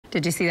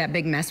Did you see that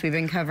big mess we've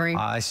been covering?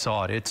 I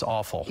saw it. It's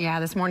awful.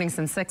 Yeah, this morning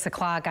since 6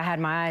 o'clock, I had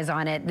my eyes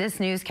on it. This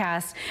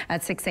newscast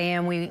at 6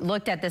 a.m., we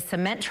looked at the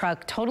cement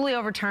truck totally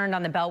overturned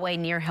on the Beltway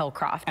near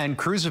Hillcroft. And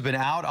crews have been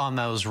out on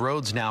those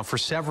roads now for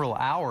several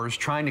hours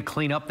trying to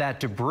clean up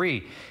that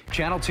debris.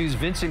 Channel 2's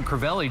Vincent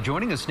Crivelli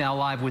joining us now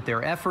live with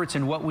their efforts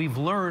and what we've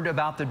learned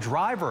about the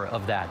driver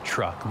of that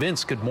truck.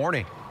 Vince, good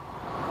morning.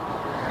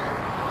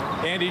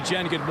 Andy,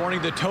 Jen, good morning.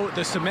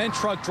 The cement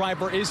truck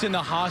driver is in the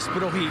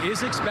hospital. He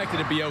is expected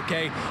to be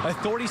okay.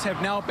 Authorities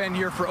have now been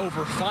here for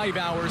over 5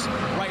 hours.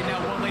 Right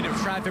now, one lane of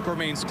traffic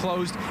remains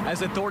closed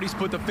as authorities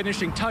put the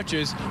finishing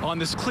touches on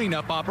this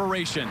cleanup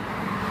operation.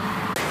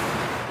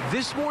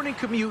 This morning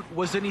commute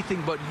was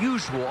anything but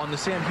usual on the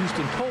Sam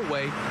Houston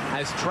Tollway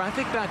as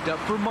traffic backed up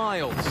for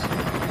miles.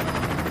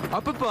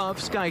 Up above,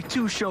 Sky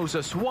 2 shows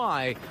us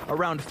why.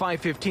 Around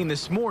 5:15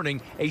 this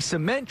morning, a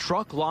cement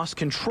truck lost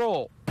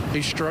control.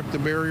 He struck the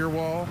barrier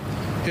wall,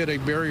 hit a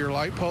barrier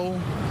light pole,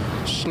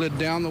 slid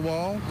down the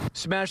wall,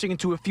 smashing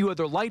into a few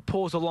other light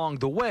poles along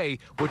the way,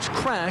 which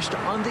crashed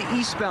on the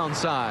eastbound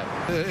side.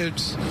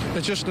 It's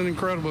just an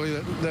incredible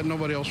that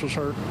nobody else was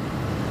hurt.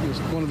 It's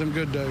one of them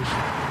good days.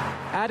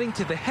 Adding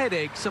to the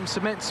headache, some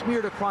cement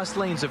smeared across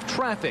lanes of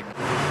traffic.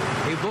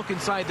 A look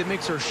inside the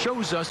mixer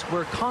shows us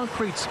where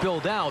concrete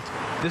spilled out.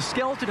 The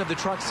skeleton of the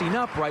truck seen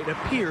upright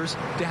appears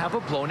to have a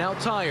blown-out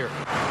tire.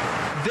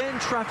 Then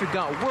traffic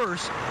got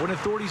worse when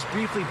authorities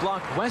briefly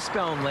blocked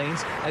westbound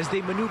lanes as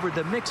they maneuvered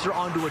the mixer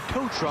onto a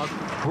tow truck.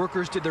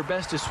 Workers did their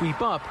best to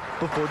sweep up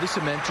before the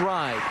cement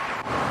dried.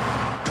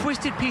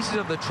 Twisted pieces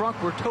of the truck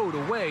were towed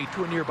away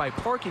to a nearby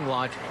parking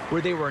lot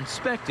where they were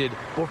inspected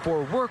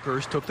before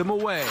workers took them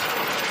away.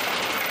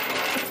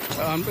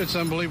 It's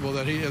unbelievable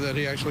that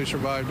he actually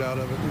survived out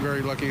of it.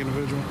 Very lucky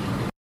individual.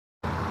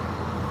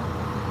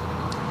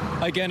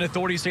 Again,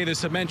 authorities say the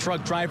cement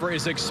truck driver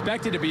is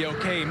expected to be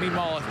okay.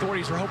 Meanwhile,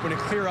 authorities are hoping to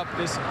clear up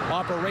this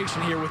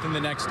operation here within the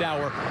next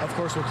hour. Of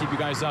course, we'll keep you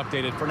guys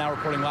updated. For now,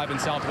 reporting live in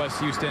Southwest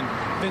Houston,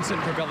 Vincent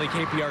Crivelli,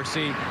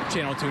 KPRC,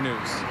 Channel 2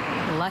 News.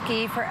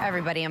 Lucky for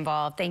everybody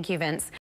involved. Thank you, Vince.